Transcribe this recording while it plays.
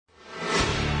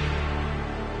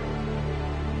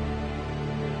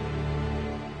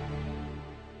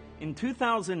In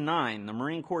 2009, the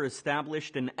Marine Corps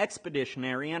established an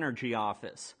Expeditionary Energy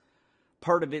Office.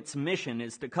 Part of its mission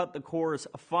is to cut the Corps'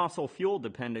 fossil fuel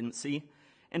dependency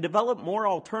and develop more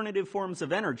alternative forms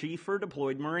of energy for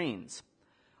deployed Marines.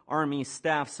 Army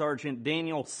Staff Sgt.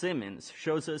 Daniel Symonds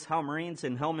shows us how Marines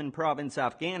in Helmand Province,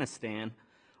 Afghanistan,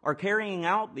 are carrying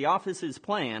out the office's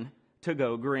plan to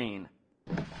go green.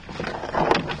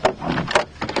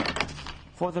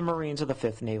 For the Marines of the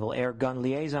 5th Naval Air Gun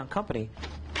Liaison Company,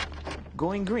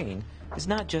 going green is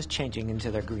not just changing into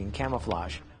their green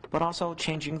camouflage, but also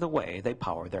changing the way they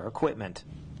power their equipment.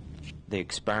 The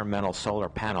experimental solar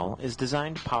panel is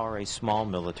designed to power a small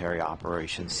military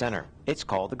operations center. It's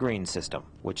called the GREEN system,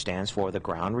 which stands for the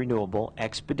Ground Renewable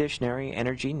Expeditionary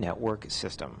Energy Network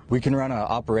System. We can run an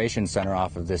operations center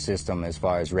off of this system as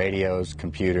far as radios,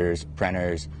 computers,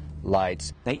 printers,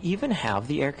 lights. They even have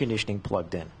the air conditioning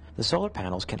plugged in. The solar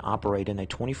panels can operate in a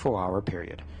 24-hour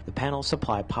period. The panels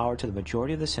supply power to the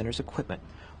majority of the center's equipment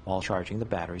while charging the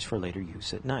batteries for later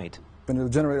use at night. And it'll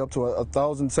generate up to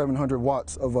 1,700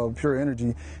 watts of pure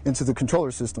energy into the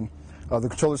controller system. The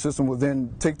controller system will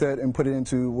then take that and put it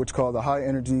into what's called a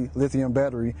high-energy lithium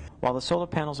battery. While the solar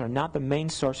panels are not the main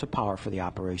source of power for the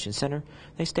operations center,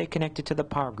 they stay connected to the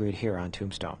power grid here on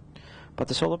Tombstone. But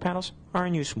the solar panels are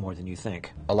in use more than you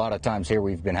think. A lot of times here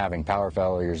we've been having power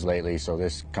failures lately, so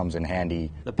this comes in handy.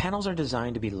 The panels are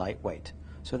designed to be lightweight,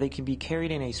 so they can be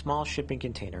carried in a small shipping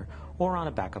container or on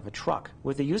the back of a truck.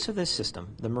 With the use of this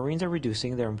system, the Marines are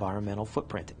reducing their environmental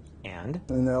footprint, and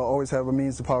they'll always have a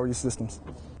means to power these systems.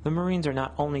 The Marines are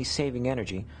not only saving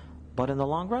energy, but in the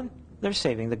long run, they're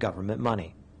saving the government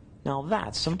money. Now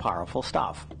that's some powerful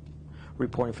stuff.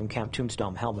 Reporting from Camp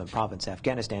Tombstone, Helmand Province,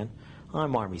 Afghanistan,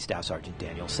 I'm Army Staff Sgt.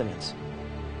 Daniel Symonds.